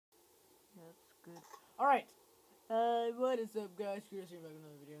Good. Alright. What is up, guys? Here's back with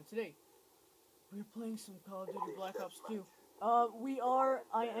another video. And today, we're playing some Call of Duty Black Ops 2. I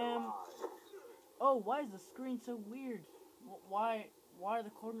am... Oh, why is the screen so weird? Why are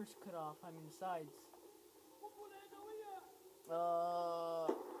the corners cut off? I mean, the sides.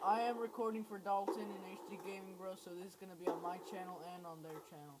 I am recording for Dalton and HD Gaming Bro, so this is gonna be on my channel and on their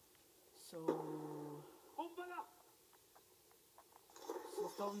channel. So...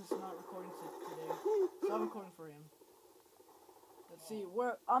 Since Dalton's not recording today, so I'm recording for him. Let's see,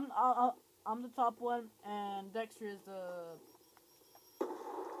 I'm the top one, and Dexter is the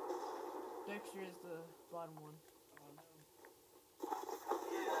bottom one. Oh no.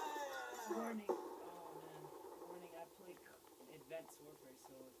 Warning. Oh man. Warning, I play Advanced Warfare,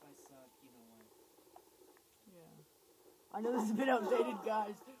 so if I suck, you know why. Yeah. I know this is a bit outdated,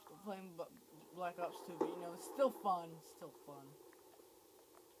 guys. We're playing Black Ops 2, but you know, it's still fun. It's still fun.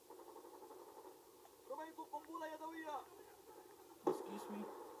 Excuse me?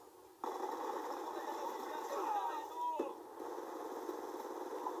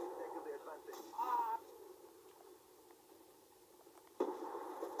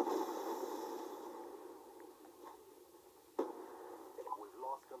 We've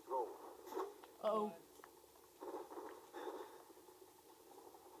lost control. Uh-oh.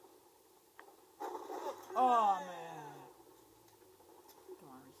 Oh, man. Come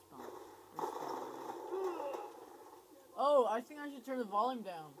on, respawn. Oh, I think I should turn the volume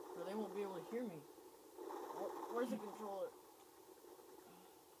down, or they won't be able to hear me. Where's the controller?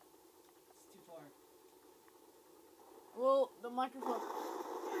 It's too far. Well, the microphone...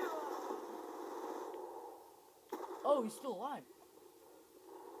 Oh, he's still alive.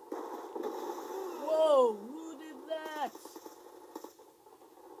 Whoa, who did that?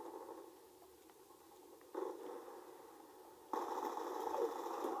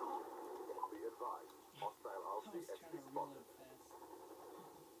 Be advised, hostile I was trying RCXD to spotted. reload fast.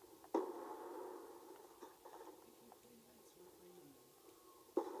 If you play Advanced Warfare, you know.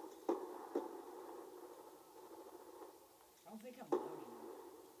 I don't think I'm loud enough.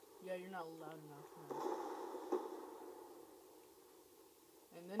 Yeah, you're not loud enough, man.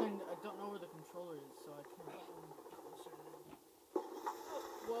 And then I don't know where the controller is, so I can't... Closer now.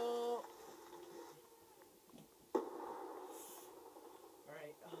 Whoa!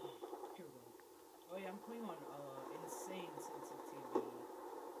 Alright, here we go. Oh yeah, I'm playing on insane sensitivity.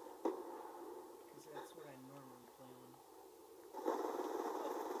 Because that's what I normally play on.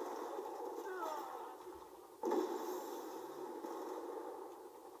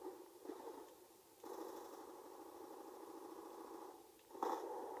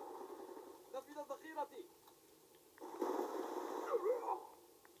 نفذ الذخيرة.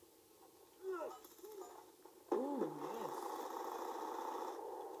 Ooh, yes.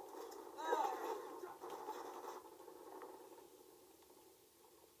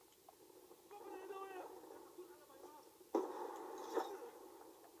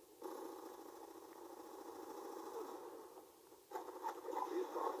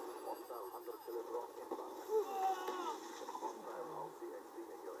 Hostile hunter-killer drone inbound. Hostile RCXD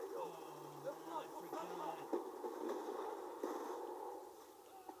in your AO. I forgot.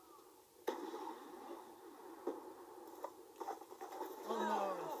 Oh no.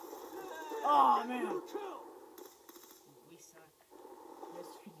 Oh man. We suck. Yes,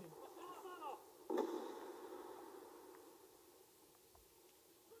 we do.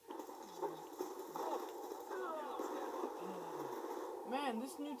 Man,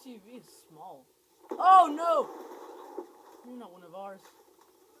 this new TV is small. Oh no! You're not one of ours.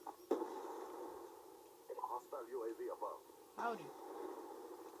 Hostile UAV above. Howdy.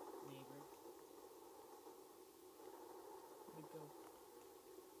 Neighbor. Let me go.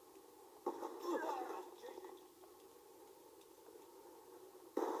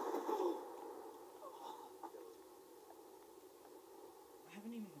 I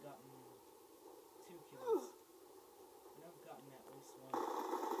haven't even gotten 2 kills. And I've gotten at least 1.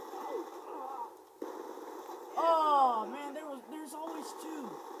 Oh man, there's always two.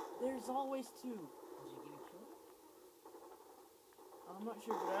 There's always two. Did you get a kill? I'm not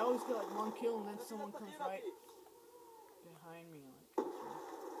sure, but I always get like one kill and then someone comes right behind me and like kills me.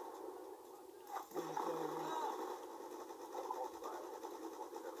 There you go, right. Hostile. You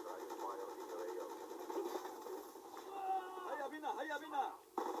consider dry fire in your AO. هيا بنا هيا بنا.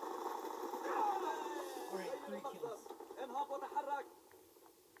 Alright, 3 kills. انهض وتحرك.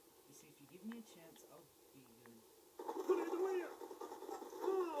 You see, if you give me a chance, I'll be good. Or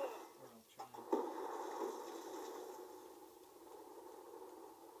I'll try.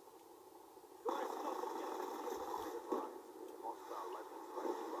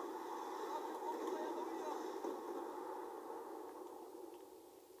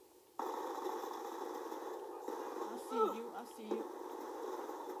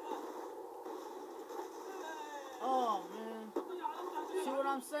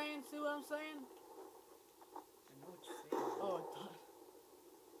 I'm saying? See what I'm saying? I know what you're saying. Oh, I thought.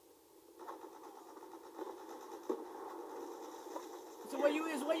 So what you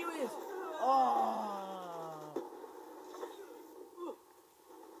is? What you is? Oh.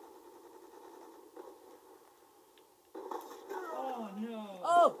 Oh no.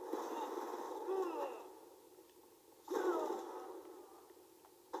 Oh.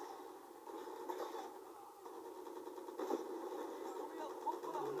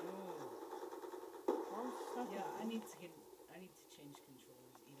 Yeah, I need to change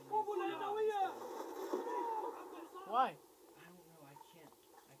controllers even though Why? I don't know, I can't.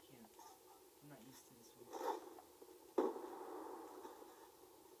 I'm not used to this one.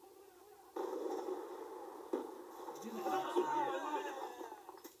 Do the action.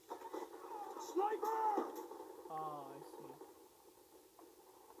 Sniper! Oh, I see.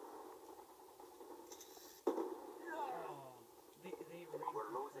 Oh, they rigged We're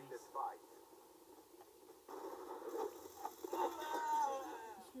the losing place. this fight.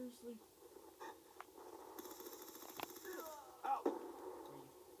 Seriously? Out! Are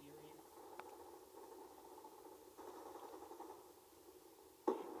you serious? I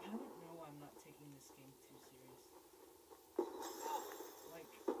don't know, I'm not taking this game too serious.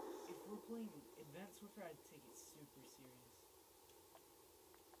 Like, if we're playing Advanced Warfare, I'd take it super serious.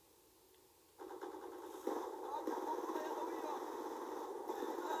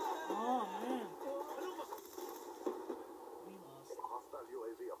 Oh man. We lost. Hostile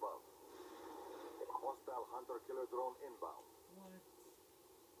UAV above. Hostile hunter-killer drone inbound.